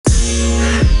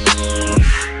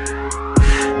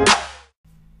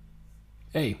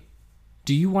Hey,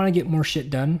 do you want to get more shit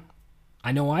done?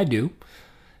 I know I do.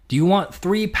 Do you want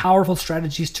 3 powerful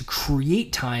strategies to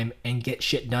create time and get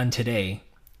shit done today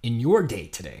in your day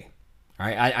today? All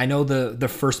right, I know the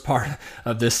first part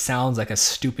of this sounds like a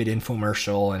stupid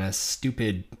infomercial and a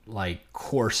stupid like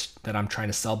course that I'm trying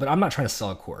to sell, but I'm not trying to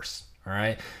sell a course. All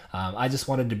right, I just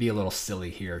wanted to be a little silly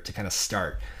here to kind of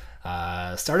start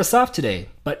us off today.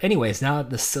 But anyways, now that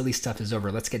the silly stuff is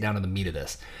over, let's get down to the meat of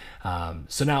this.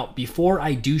 So now, before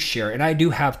I do share, and I do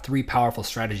have 3 powerful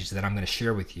strategies that I'm going to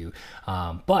share with you,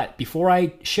 but before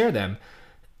I share them,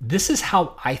 this is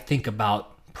how I think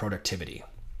about productivity.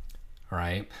 All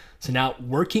right. So now,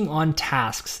 working on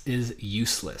tasks is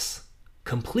useless.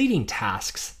 Completing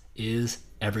tasks is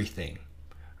everything.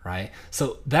 Right.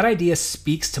 So that idea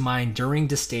speaks to mind during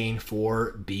disdain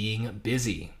for being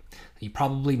busy. You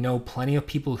probably know plenty of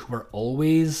people who are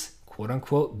always, quote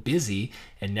unquote, busy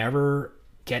and never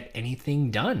get anything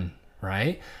done,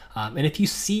 right? And if you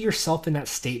see yourself in that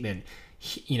statement,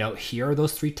 here are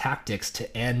those 3 tactics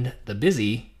to end the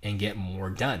busy and get more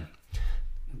done.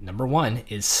 Number 1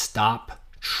 is stop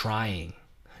trying.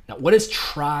 Now, what does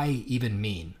try even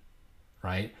mean,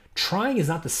 right? Trying is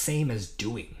not the same as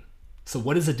doing. So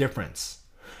what is the difference?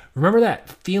 Remember that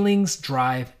feelings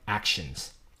drive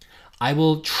actions. I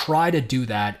will try to do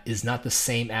that is not the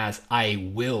same as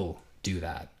I will do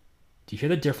that. Do you hear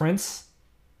the difference?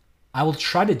 I will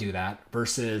try to do that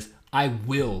versus I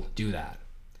will do that,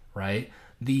 right?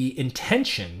 The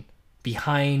intention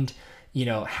behind,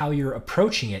 how you're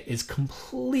approaching it is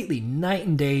completely night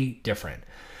and day different.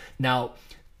 Now,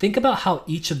 think about how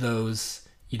each of those,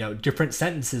 different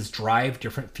sentences drive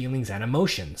different feelings and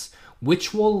emotions,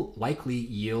 which will likely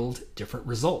yield different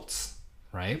results,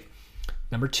 right?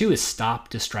 Number 2 is stop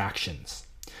distractions.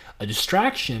 A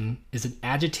distraction is an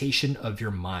agitation of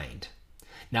your mind.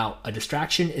 Now, a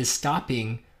distraction is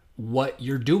stopping what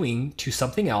you're doing to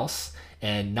something else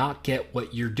and not get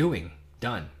what you're doing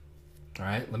done. All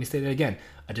right, let me say that again.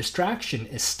 A distraction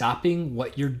is stopping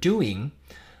what you're doing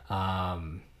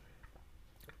and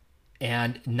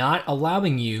not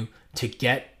allowing you to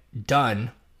get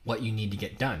done what you need to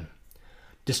get done.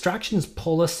 Distractions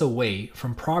pull us away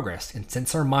from progress, and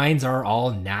since our minds are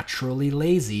all naturally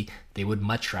lazy, they would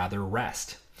much rather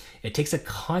rest. It takes a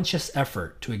conscious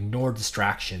effort to ignore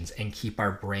distractions and keep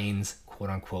our brains,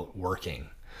 quote unquote, working.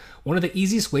 One of the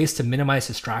easiest ways to minimize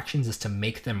distractions is to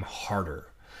make them harder.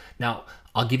 Now,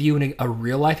 I'll give you a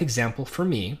real life example for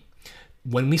me.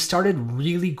 When we started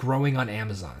really growing on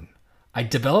Amazon, I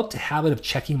developed a habit of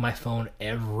checking my phone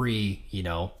every,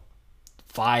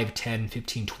 5, 10,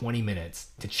 15, 20 minutes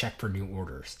to check for new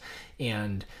orders.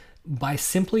 And by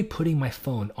simply putting my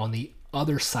phone on the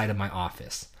other side of my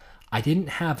office, I didn't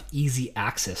have easy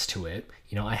access to it.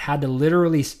 I had to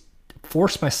literally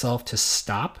force myself to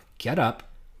stop, get up,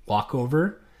 walk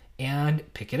over, and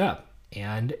pick it up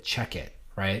and check it,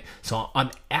 right? So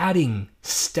I'm adding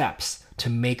steps to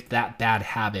make that bad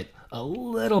habit a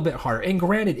little bit harder. And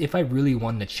granted, if I really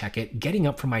wanted to check it, getting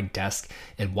up from my desk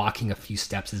and walking a few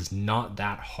steps is not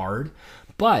that hard.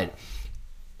 But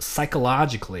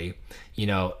psychologically,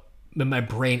 in my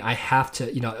brain, I have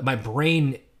to, my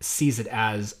brain sees it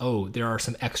as, oh, there are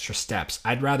some extra steps.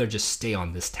 I'd rather just stay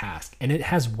on this task. And it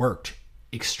has worked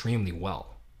extremely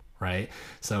well, right?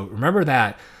 So remember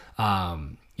that,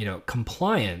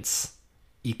 compliance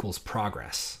equals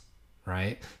progress.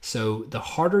 Right? So the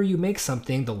harder you make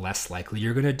something, the less likely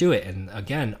you're going to do it. And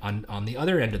again, on the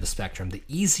other end of the spectrum, the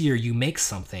easier you make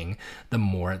something, the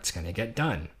more it's going to get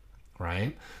done.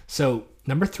 Right? So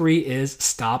number 3 is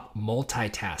stop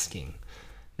multitasking.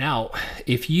 Now,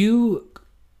 if you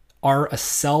are a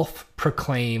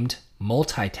self-proclaimed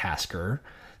multitasker,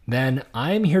 then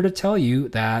I'm here to tell you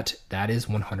that that is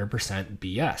 100%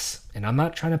 BS. And I'm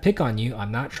not trying to pick on you.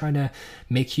 I'm not trying to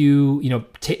make you,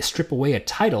 strip away a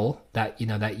title that,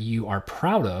 that you are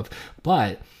proud of.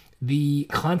 But the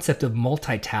concept of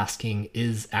multitasking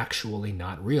is actually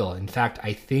not real. In fact,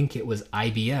 I think it was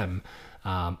IBM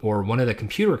or one of the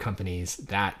computer companies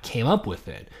that came up with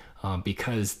it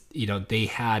because, they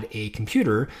had a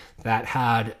computer that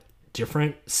had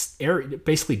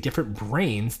basically different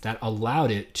brains that allowed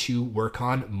it to work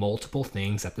on multiple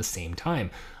things at the same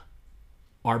time.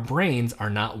 Our brains are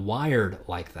not wired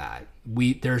like that.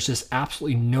 There's just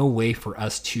absolutely no way for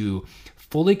us to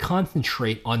fully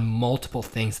concentrate on multiple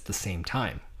things at the same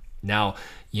time. Now,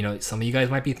 some of you guys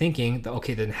might be thinking,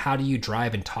 okay, then how do you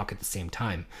drive and talk at the same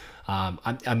time? I'm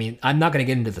not going to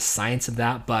get into the science of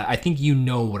that, but I think you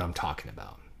know what I'm talking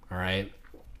about. All right.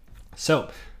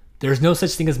 So there's no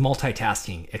such thing as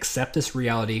multitasking. Accept this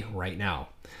reality right now.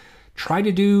 Try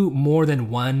to do more than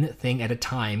one thing at a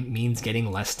time means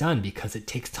getting less done because it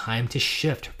takes time to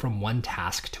shift from one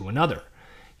task to another.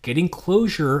 Getting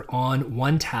closure on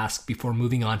one task before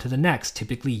moving on to the next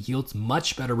typically yields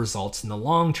much better results in the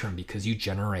long term because you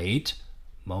generate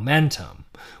momentum,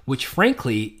 which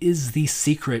frankly is the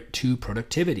secret to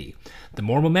productivity. The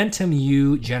more momentum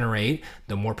you generate,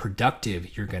 the more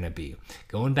productive you're going to be.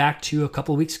 Going back to a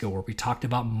couple of weeks ago where we talked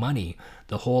about money,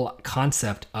 the whole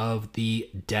concept of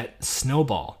the debt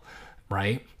snowball,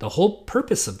 right? The whole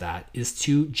purpose of that is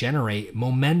to generate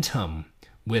momentum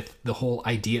with the whole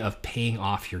idea of paying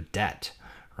off your debt,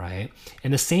 right?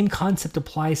 And the same concept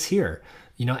applies here.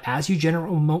 As you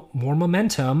generate more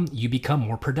momentum, you become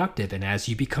more productive. And as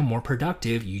you become more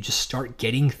productive, you just start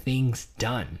getting things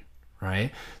done,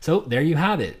 right? So there you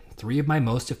have it. 3 of my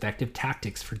most effective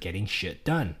tactics for getting shit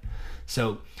done.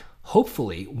 So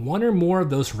hopefully one or more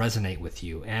of those resonate with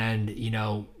you and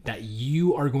that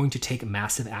you are going to take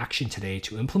massive action today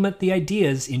to implement the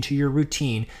ideas into your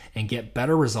routine and get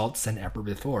better results than ever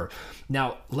before.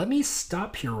 Now, let me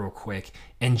stop here real quick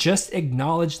and just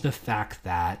acknowledge the fact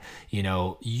that,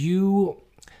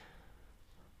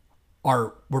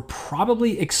 we're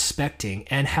probably expecting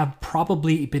and have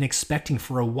probably been expecting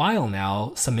for a while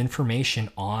now some information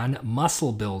on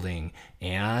muscle building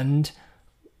and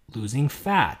losing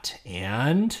fat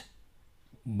and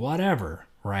whatever,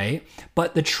 right?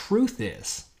 But the truth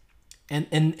is,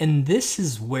 and this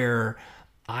is where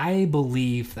I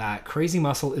believe that Crazy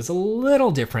Muscle is a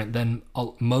little different than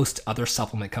most other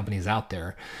supplement companies out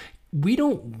there. We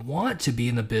don't want to be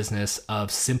in the business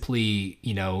of simply,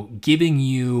 giving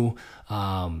you,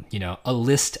 a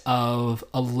list of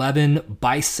 11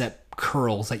 bicep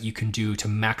curls that you can do to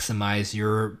maximize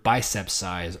your bicep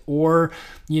size, or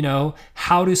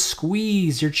how to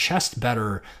squeeze your chest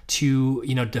better to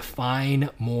define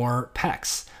more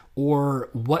pecs, or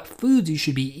what foods you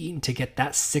should be eating to get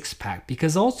that 6-pack,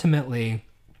 because ultimately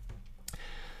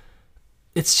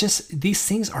it's just these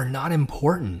things are not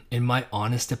important in my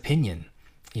honest opinion.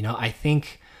 I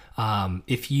think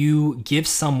if you give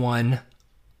someone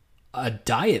a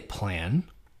diet plan,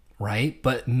 right,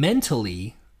 but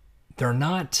mentally they're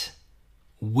not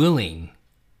willing,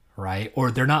 right? Or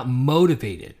they're not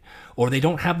motivated, or they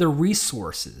don't have the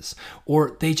resources,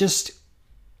 or they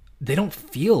don't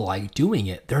feel like doing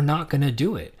it, they're not going to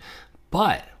do it.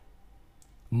 But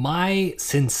my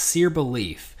sincere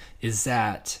belief is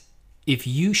that if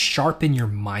you sharpen your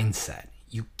mindset,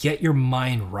 you get your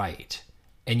mind right,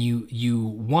 and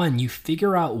you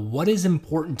figure out what is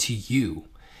important to you,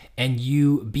 and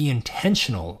you be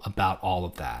intentional about all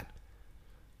of that,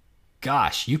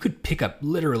 gosh, you could pick up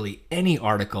literally any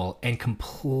article and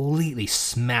completely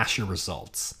smash your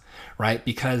results, right?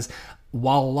 Because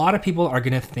while a lot of people are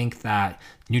going to think that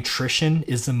nutrition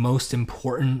is the most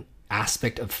important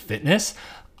aspect of fitness,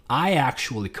 I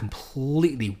actually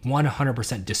completely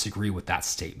 100% disagree with that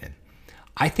statement.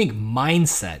 I think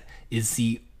mindset is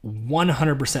the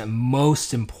 100%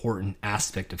 most important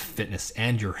aspect of fitness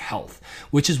and your health,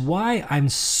 which is why I'm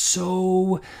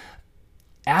so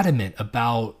adamant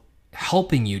about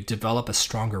helping you develop a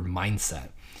stronger mindset.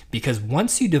 Because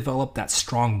once you develop that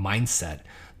strong mindset,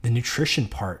 the nutrition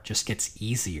part just gets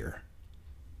easier.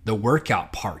 The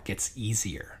workout part gets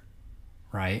easier,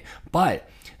 right? But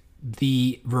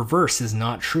the reverse is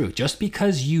not true. Just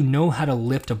because you know how to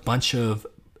lift a bunch of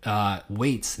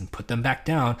weights and put them back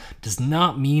down does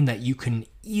not mean that you can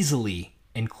easily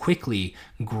and quickly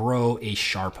grow a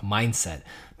sharp mindset.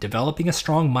 Developing a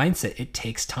strong mindset, it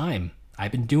takes time.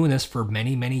 I've been doing this for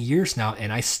many, many years now,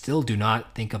 and I still do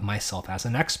not think of myself as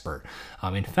an expert.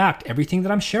 In fact, everything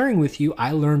that I'm sharing with you,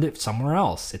 I learned it somewhere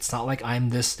else. It's not like I'm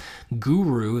this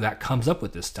guru that comes up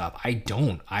with this stuff. I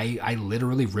don't. I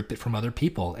literally rip it from other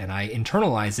people, and I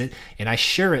internalize it, and I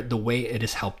share it the way it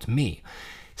has helped me.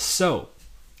 So,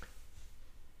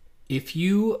 if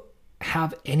you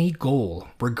have any goal,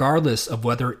 regardless of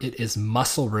whether it is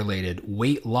muscle related,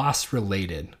 weight loss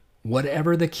related,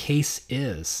 whatever the case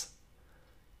is,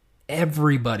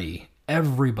 everybody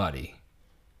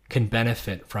can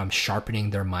benefit from sharpening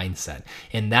their mindset.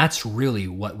 And that's really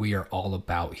what we are all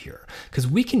about here. Because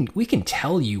we can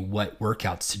tell you what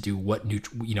workouts to do, what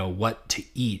to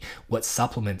eat, what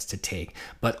supplements to take.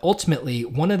 But ultimately,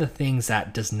 one of the things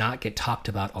that does not get talked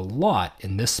about a lot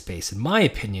in this space, in my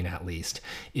opinion at least,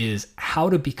 is how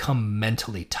to become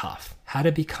mentally tough, how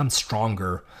to become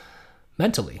stronger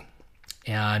mentally.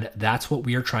 And that's what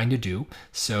we are trying to do.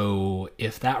 So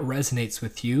if that resonates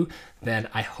with you, then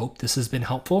I hope this has been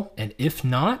helpful. And if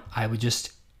not, I would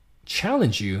just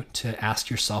challenge you to ask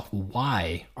yourself,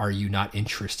 why are you not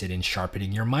interested in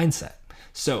sharpening your mindset?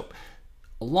 So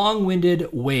a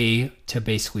long-winded way to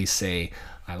basically say,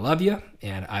 I love you,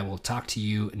 and I will talk to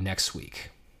you next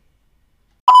week.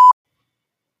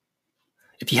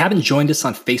 If you haven't joined us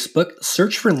on Facebook,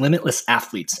 search for Limitless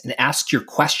Athletes and ask your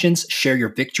questions, share your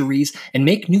victories, and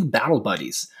make new battle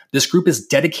buddies. This group is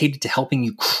dedicated to helping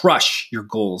you crush your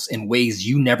goals in ways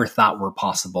you never thought were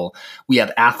possible. We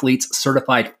have athletes,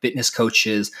 certified fitness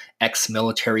coaches,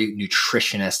 ex-military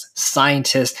nutritionists,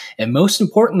 scientists, and most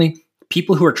importantly,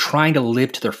 people who are trying to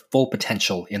live to their full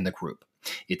potential in the group.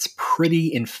 It's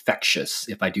pretty infectious,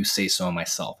 if I do say so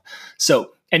myself.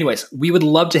 So anyways, we would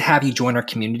love to have you join our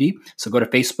community. So go to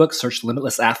Facebook, search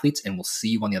Limitless Athletes, and we'll see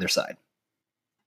you on the other side.